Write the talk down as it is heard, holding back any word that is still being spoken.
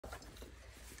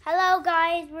Hello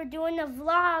guys, we're doing a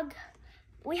vlog.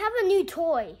 We have a new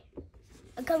toy,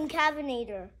 a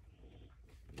Concavenator.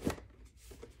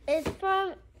 It's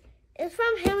from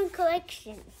Ham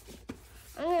Collection.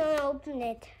 I'm gonna open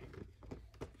it.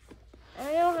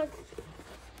 I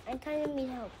kind of need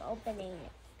help opening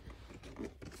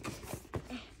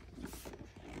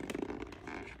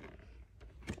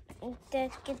it.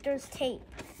 Let's get those tape.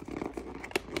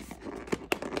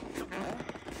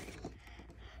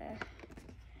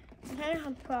 I kind of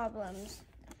have problems.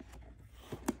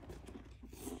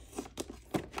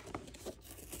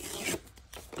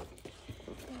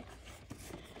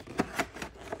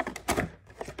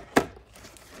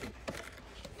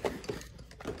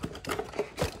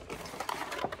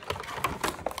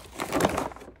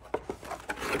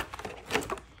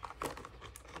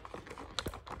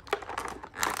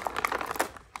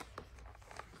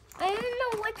 I don't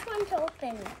know which one to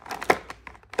open.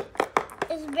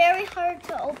 It's very hard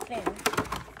to open.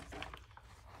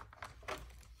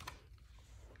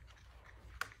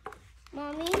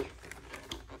 Mommy?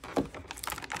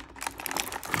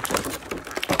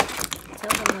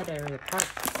 Tell them what are the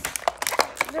parts.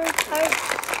 There's parts.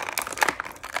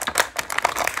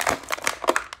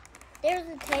 There's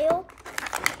a tail.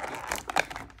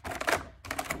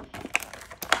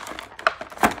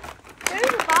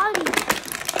 There's a body.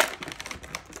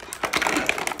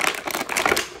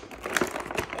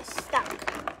 It's stuck.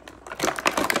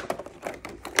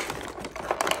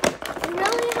 It's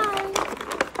really hard.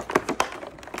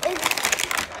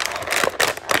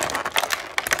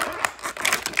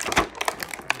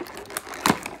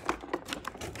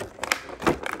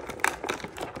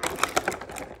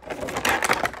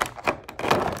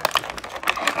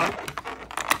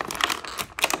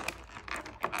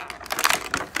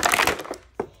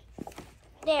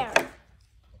 There.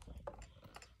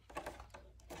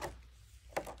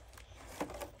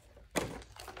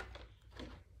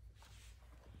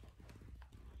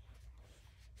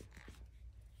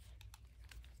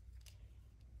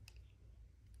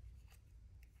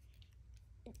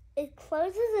 It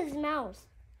closes his mouth.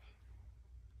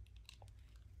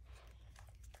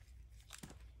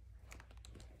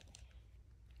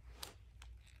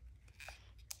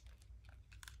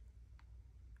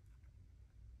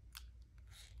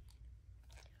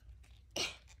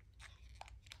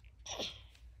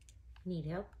 Need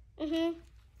help? Mm-hmm.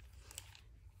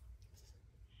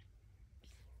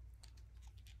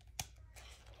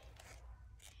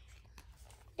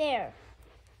 There.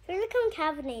 Here's a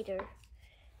Concavenator.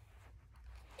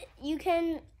 You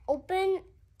can open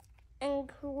and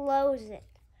close it.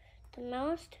 The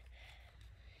mouse.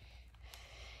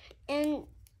 And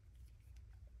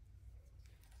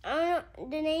the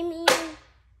name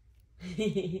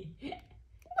even.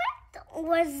 What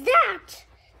was that?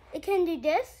 It can do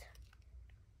this.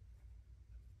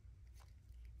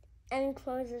 And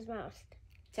close his mouth.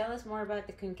 Tell us more about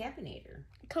the Concavenator.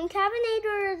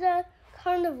 Concavenator is a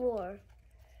carnivore.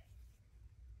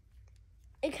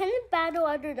 It can battle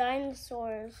other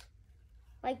dinosaurs,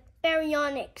 like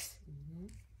Baryonyx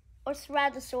or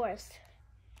Ceratosaurus.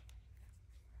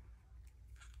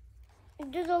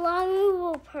 There's a lot of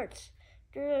movable parts.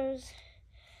 There's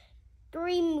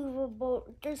two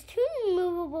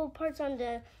movable parts on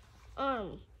the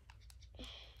arm.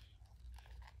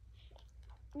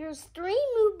 There's 3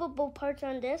 movable parts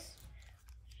on this.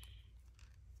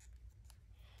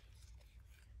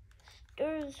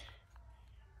 The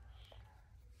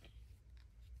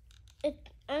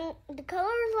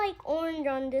color is like orange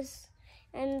on this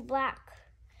and black.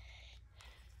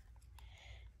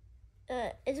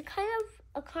 It's kind of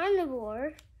a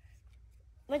carnivore,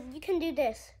 but you can do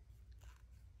this.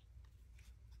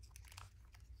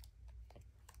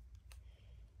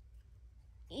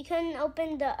 You can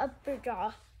open the upper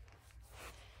jaw.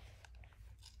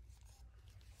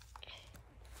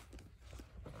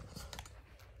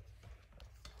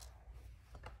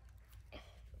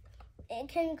 It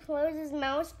can close his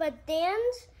mouth, but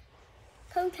Dan's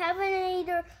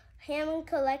Concavenator Ham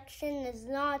Collection is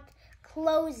not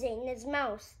closing his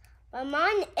mouth, but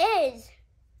mine is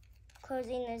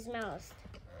closing his mouth.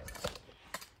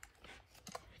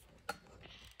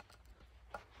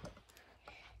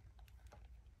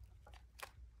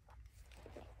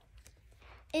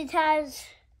 It has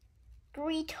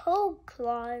 3 toe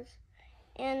claws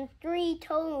and 3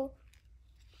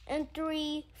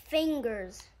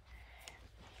 fingers.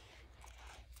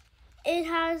 It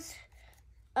has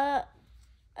a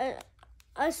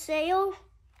sail,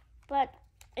 but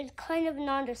it's kind of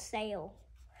not a sail.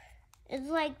 It's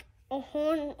like a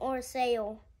horn or a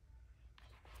sail.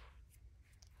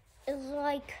 It's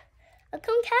like a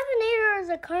Concavenator is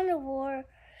a carnivore,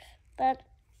 but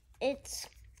it's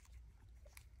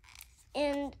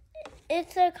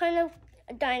a kind of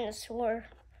a dinosaur.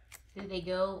 Do they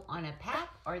go on a pack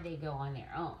or they go on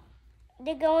their own?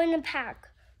 They go in a pack.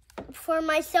 For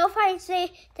myself, I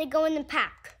say they go in a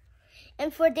pack.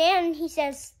 And for Dan, he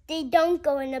says they don't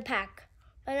go in a pack.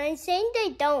 But I'm saying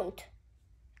they don't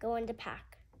go in the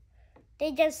pack.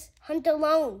 They just hunt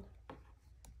alone.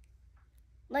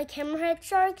 Like hammerhead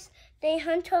sharks, they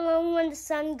hunt alone when the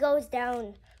sun goes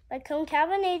down. But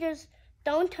concavenators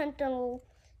don't hunt alone.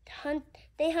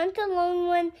 They hunt alone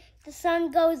when the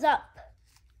sun goes up.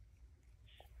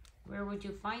 Where would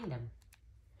you find them?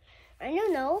 I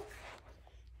don't know.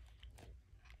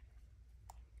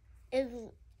 I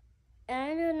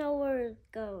don't know where it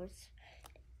goes.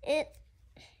 It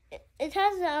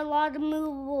has a lot of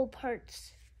movable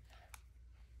parts.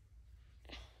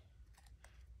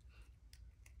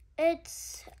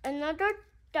 It's another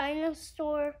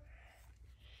dinosaur.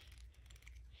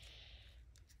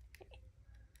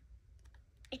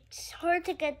 It's hard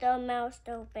to get the mouth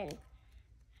open.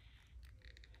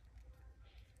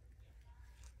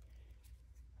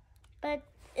 But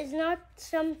it's not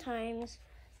sometimes.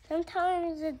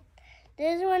 Sometimes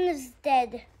this one is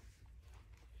dead.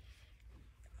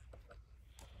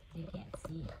 They can't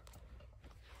see it.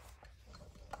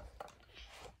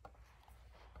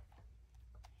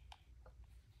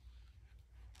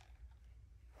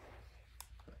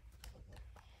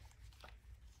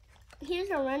 Here's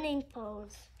a running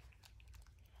pose.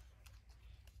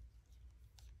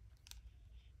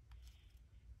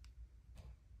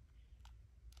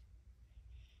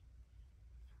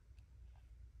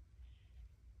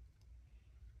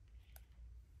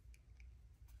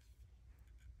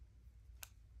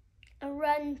 A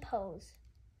run pose.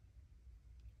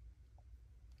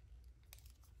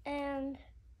 And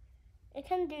it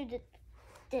can do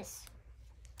this,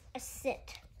 a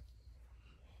sit.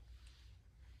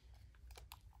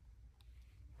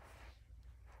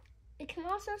 It can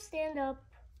also stand up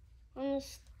on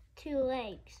its two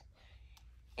legs.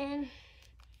 And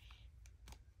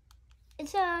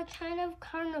it's a kind of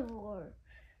carnivore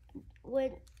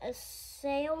with a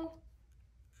sail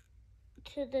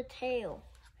to the tail.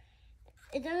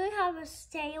 It doesn't have a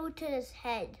sail to its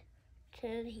head,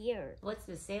 to here. What's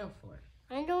the sail for?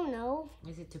 I don't know.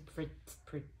 Is it to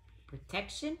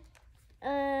protection?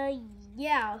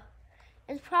 Yeah.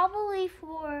 It's probably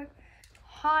for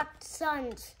hot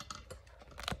suns.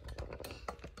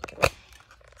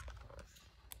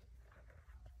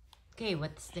 Okay,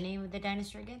 what's the name of the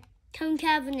dinosaur again?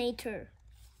 Concavenator.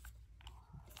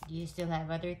 Do you still have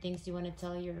other things you want to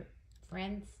tell your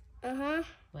friends? Uh-huh.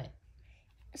 What?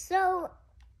 So,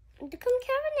 the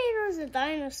Concavenator is a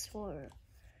dinosaur.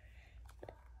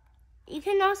 You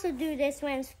can also do this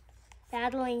when it's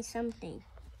battling something.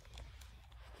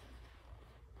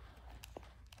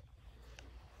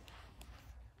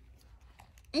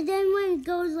 And then when it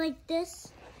goes like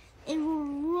this, it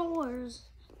roars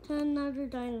to another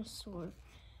dinosaur.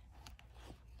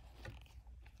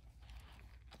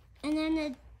 And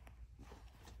then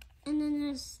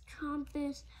its tromp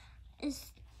is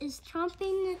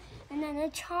chomping, and then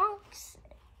it chomps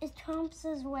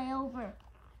his way over.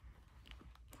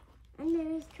 And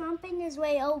then he's chomping his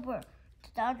way over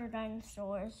to the other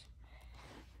dinosaurs.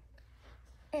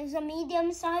 It's a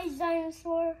medium-sized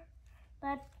dinosaur,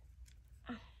 but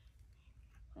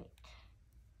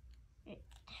wait.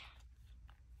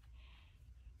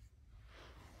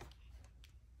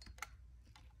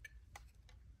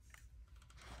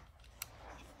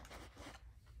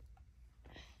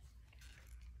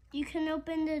 You can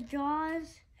open the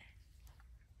jaws.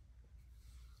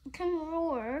 You can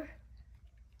roar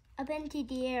up into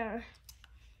the air.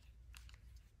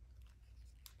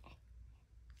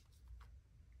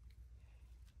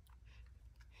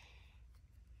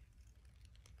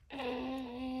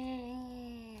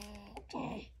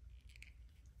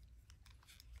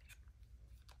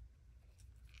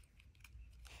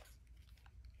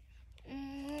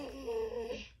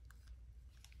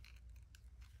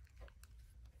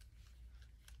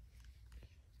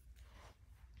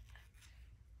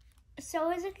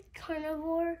 So is a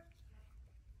carnivore,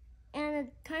 and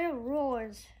it kind of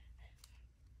roars.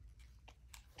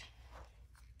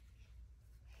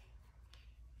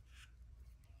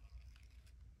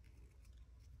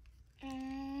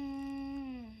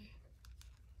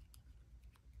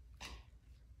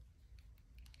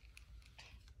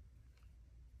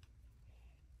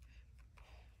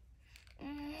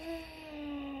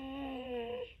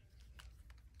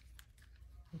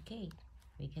 Okay,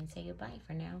 we can say goodbye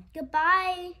for now.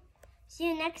 Goodbye. See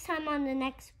you next time on the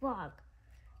next vlog,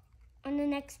 on the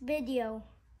next video.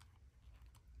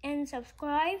 And and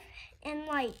subscribe and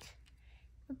like.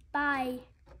 Bye.